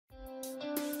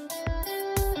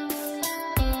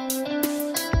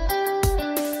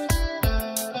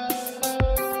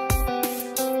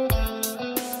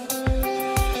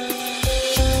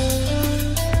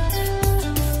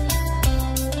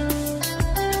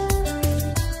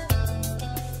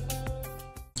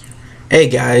Hey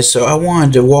guys, so I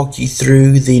wanted to walk you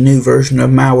through the new version of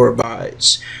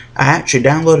Malwarebytes. I actually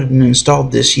downloaded and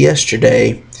installed this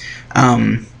yesterday,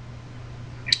 and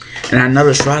I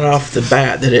noticed right off the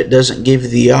bat that it doesn't give you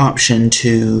the option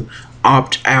to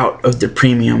opt out of the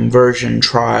premium version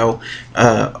trial.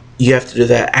 You have to do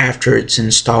that after it's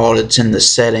installed. It's in the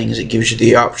settings. It gives you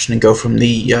the option to go from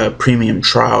the premium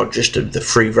trial just to the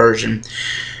free version.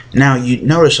 Now you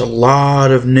notice a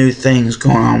lot of new things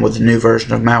going on with the new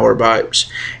version of Malwarebytes,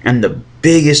 and the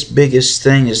biggest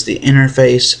thing is the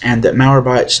interface, and that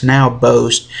Malwarebytes now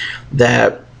boast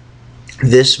that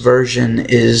this version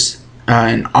is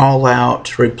an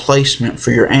all-out replacement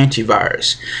for your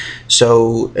antivirus.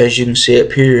 So as you can see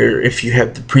up here, if you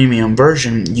have the premium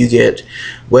version, you get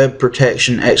web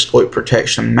protection, exploit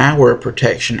protection, malware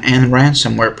protection, and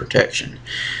ransomware protection.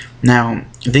 Now,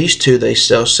 these two they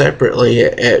sell separately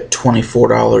at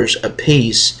 $24 a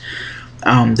piece.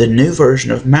 The new version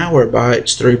of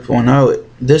Malwarebytes 3.0,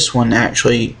 this one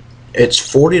actually, it's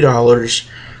 $40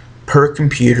 per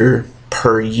computer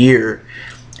per year.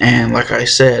 And like I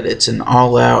said, it's an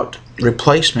all-out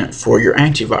replacement for your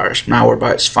antivirus.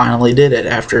 Malwarebytes finally did it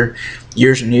after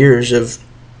years and years of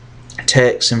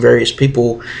texts and various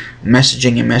people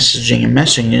messaging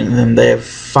and then they have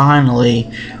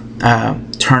finally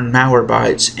turned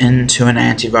Malwarebytes into an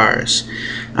antivirus.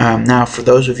 Now, for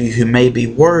those of you who may be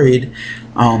worried,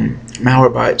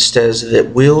 Malwarebytes says that it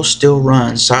will still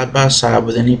run side by side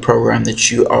with any program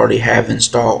that you already have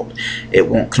installed. It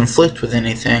won't conflict with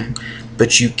anything,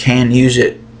 but you can use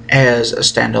it as a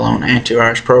standalone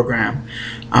antivirus program,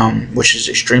 which is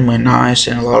extremely nice,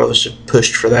 and a lot of us have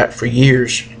pushed for that for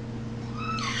years.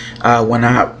 When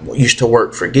I used to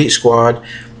work for Geek Squad,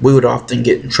 we would often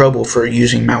get in trouble for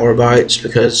using Malwarebytes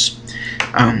because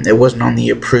it wasn't on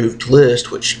the approved list,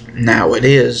 which now it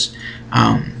is.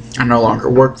 I no longer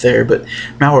work there, but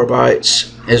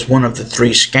Malwarebytes is one of the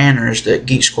 3 scanners that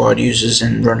Geek Squad uses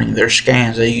in running their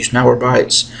scans. They use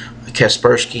Malwarebytes,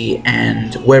 Kaspersky,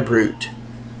 and Webroot.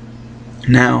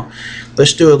 Now,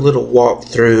 let's do a little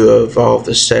walkthrough of all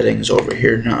the settings over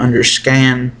here. Now, under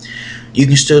Scan, you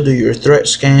can still do your threat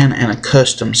scan and a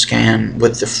custom scan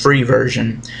with the free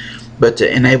version, but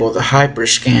to enable the hyper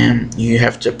scan, you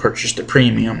have to purchase the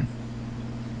premium.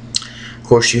 Of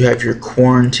course, you have your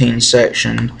quarantine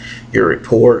section, your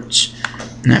reports.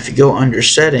 Now, if you go under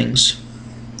settings,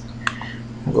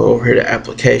 we'll go over here to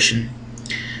application.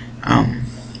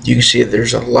 You can see that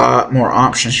there's a lot more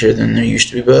options here than there used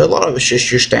to be, but a lot of it's just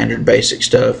your standard basic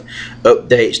stuff: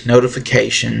 updates,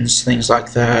 notifications, things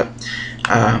like that.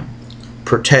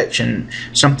 Protection,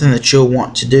 something that you'll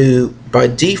want to do by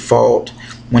default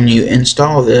when you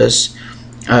install this.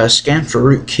 Scan for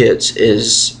rootkits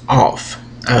is off.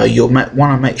 You'll want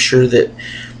to make sure that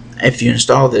if you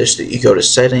install this, that you go to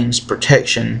settings,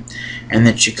 protection, and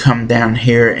that you come down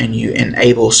here and you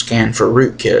enable scan for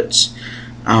rootkits.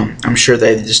 I'm sure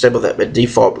they disable that by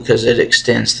default because it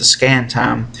extends the scan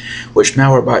time, which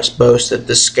Malwarebytes boasts that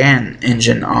the scan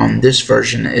engine on this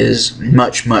version is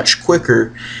much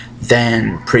quicker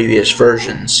than previous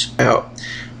versions.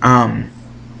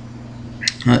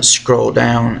 Let's scroll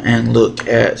down and look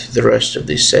at the rest of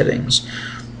these settings.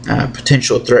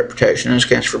 Potential threat protection, it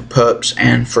scans for pups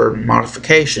and for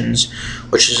modifications,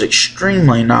 which is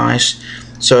extremely nice.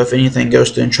 So if anything goes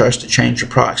through and tries to change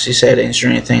your proxy settings or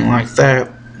anything like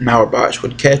that, Malwarebytes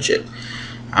would catch it.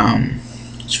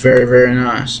 It's very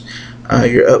nice.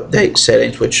 Your update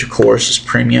settings, which of course is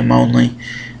premium only.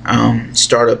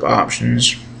 Startup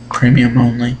options, premium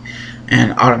only,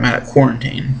 and automatic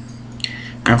quarantine.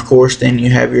 And of course, then you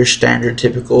have your standard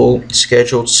typical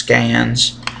scheduled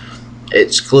scans,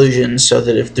 exclusions, so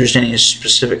that if there's any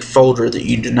specific folder that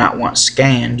you do not want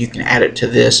scanned, you can add it to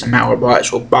this and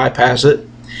Malwarebytes will bypass it.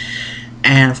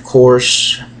 And of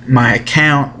course, my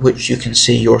account, which you can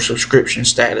see your subscription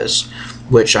status,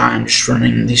 which I'm just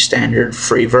running the standard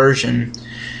free version.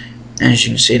 As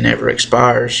you can see, it never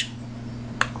expires.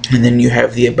 And then you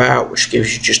have the about, which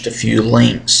gives you just a few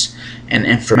links and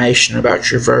information about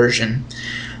your version.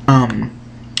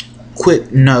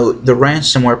 Quick note, the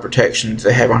ransomware protection that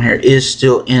they have on here is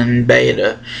still in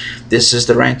beta. This is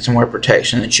the ransomware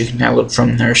protection that you can download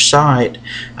from their site,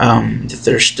 that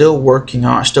they're still working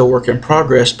on, still work in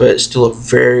progress, but it's still a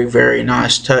very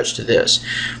nice touch to this,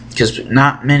 because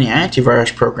not many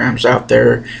antivirus programs out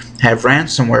there have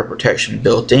ransomware protection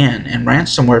built in. And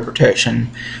ransomware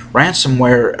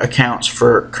accounts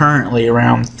for currently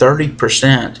around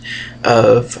 30%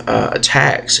 of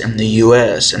attacks in the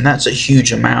US, and that's a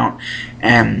huge amount,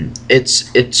 and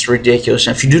it's ridiculous.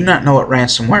 And if you do not know what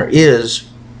ransomware is,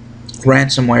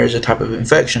 Ransomware is a type of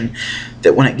infection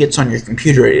that when it gets on your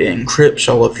computer, it encrypts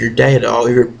all of your data, all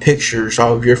your pictures,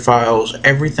 all of your files,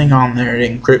 everything on there. It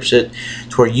encrypts it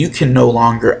to where you can no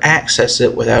longer access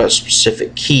it without a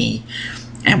specific key.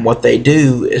 And what they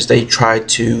do is they try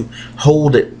to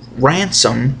hold it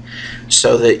ransom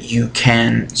so that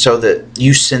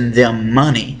you send them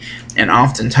money. And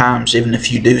oftentimes, even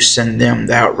if you do send them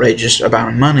the outrageous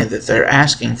amount of money that they're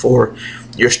asking for,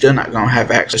 you're still not going to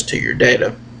have access to your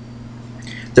data.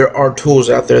 There are tools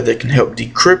out there that can help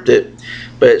decrypt it,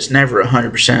 but it's never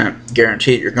 100%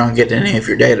 guaranteed you're going to get any of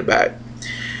your data back.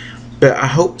 But I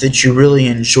hope that you really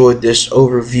enjoyed this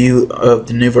overview of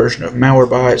the new version of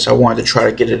Malwarebytes. I wanted to try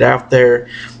to get it out there.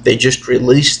 They just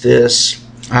released this,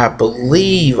 I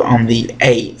believe, on the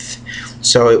 8th.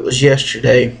 So it was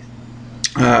yesterday.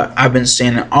 I've been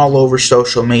seeing it all over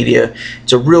social media.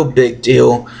 It's a real big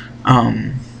deal.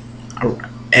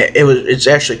 It's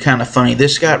actually kind of funny.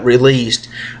 This got released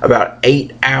about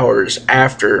 8 hours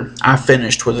after I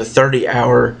finished with a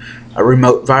 30-hour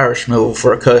remote virus removal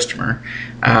for a customer.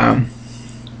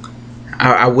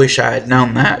 I wish I had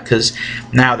known that, because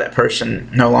now that person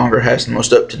no longer has the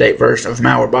most up-to-date version of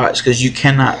Malwarebytes, because you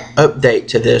cannot update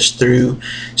to this through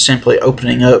simply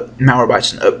opening up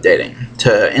Malwarebytes and updating.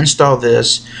 To install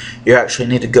this, you actually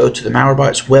need to go to the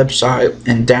Malwarebytes website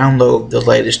and download the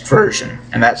latest version,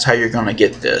 and that's how you're going to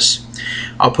get this.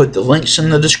 I'll put the links in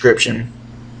the description.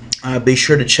 Be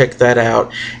sure to check that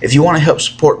out. If you want to help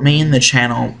support me and the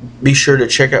channel, be sure to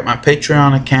check out my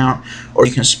Patreon account, or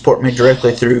you can support me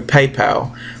directly through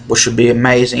PayPal, which would be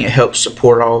amazing. It helps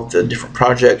support all the different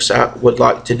projects I would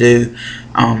like to do.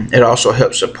 It also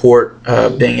helps support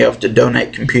being able to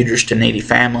donate computers to needy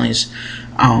families.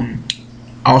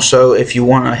 Also, if you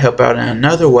want to help out in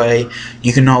another way,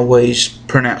 you can always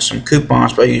print out some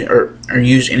coupons or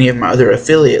use any of my other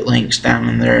affiliate links down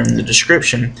in there in the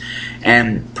description,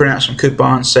 and print out some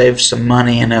coupons, save some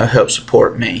money, and it'll help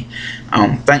support me.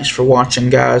 Thanks for watching,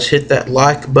 guys. Hit that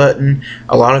like button.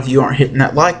 A lot of you aren't hitting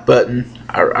that like button.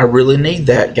 I really need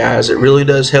that, guys. It really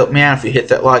does help me out if you hit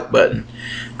that like button.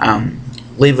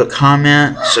 Leave a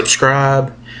comment,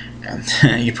 subscribe,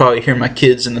 and you probably hear my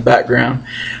kids in the background.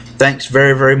 Thanks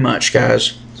very, very much,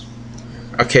 guys.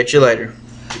 I'll catch you later.